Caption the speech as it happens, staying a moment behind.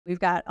We've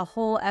got a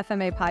whole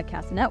FMA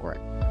Podcast Network.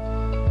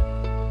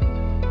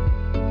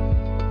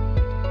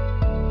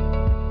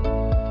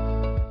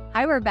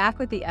 Hi, we're back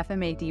with the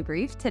FMA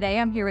Debrief. Today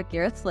I'm here with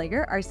Gareth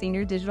Slager, our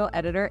senior digital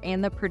editor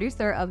and the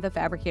producer of the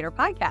Fabricator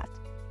Podcast.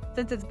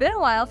 Since it's been a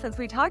while since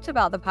we talked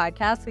about the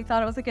podcast, we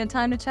thought it was a good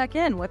time to check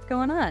in. What's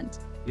going on?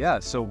 Yeah,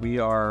 so we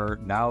are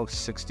now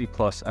 60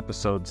 plus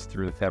episodes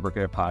through the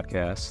Fabricator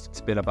Podcast.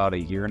 It's been about a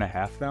year and a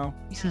half now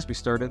since we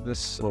started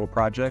this little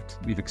project.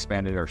 We've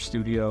expanded our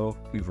studio.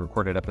 We've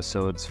recorded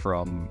episodes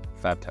from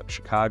FabTech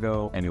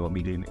Chicago, annual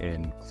meeting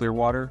in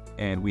Clearwater,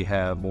 and we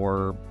have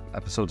more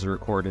episodes to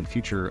record in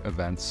future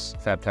events.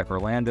 FabTech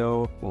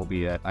Orlando will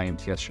be at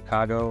IMTS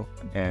Chicago,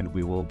 and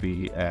we will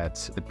be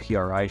at the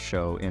PRI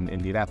show in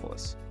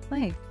Indianapolis.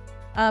 Nice.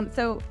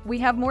 So we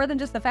have more than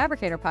just the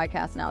Fabricator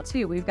Podcast now,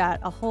 too. We've got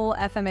a whole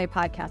FMA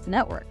Podcast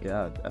Network.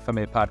 Yeah,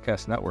 FMA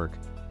Podcast Network.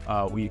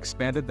 We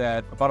expanded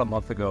that about a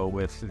month ago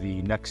with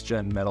the Next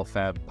Gen Metal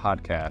Fab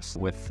podcast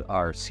with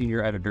our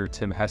senior editor,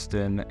 Tim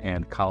Heston,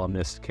 and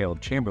columnist, Caleb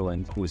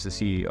Chamberlain, who is the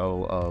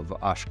CEO of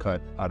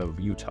Oshcut out of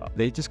Utah.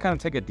 They just kind of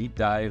take a deep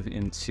dive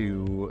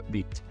into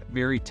the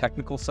very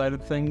technical side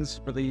of things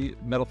for the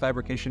metal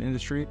fabrication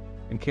industry.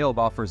 And Caleb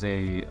offers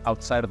a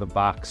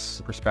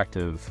outside-of-the-box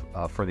perspective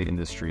for the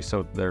industry.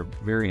 So they're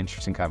very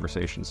interesting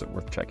conversations that are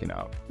worth checking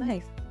out.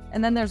 Nice.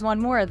 And then there's one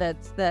more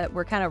that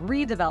we're kind of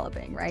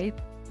redeveloping, right?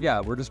 Yeah,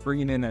 we're just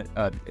bringing in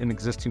an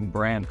existing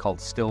brand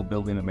called Still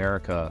Building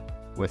America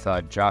with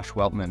Josh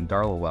Welton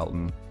Darla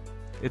Welton.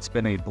 It's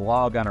been a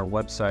blog on our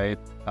website.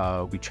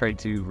 We tried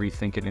to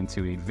rethink it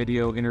into a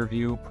video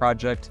interview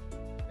project,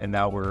 and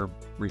now we're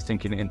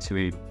rethinking it into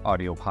an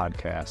audio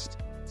podcast.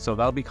 So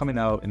that'll be coming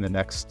out in the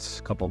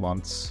next couple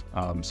months,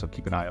 so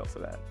keep an eye out for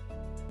that.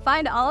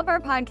 Find all of our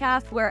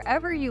podcasts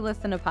wherever you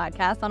listen to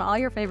podcasts on all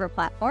your favorite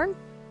platforms.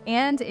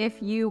 And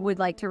if you would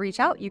like to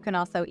reach out, you can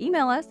also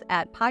email us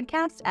at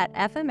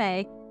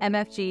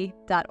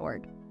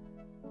podcast@fmamfg.org.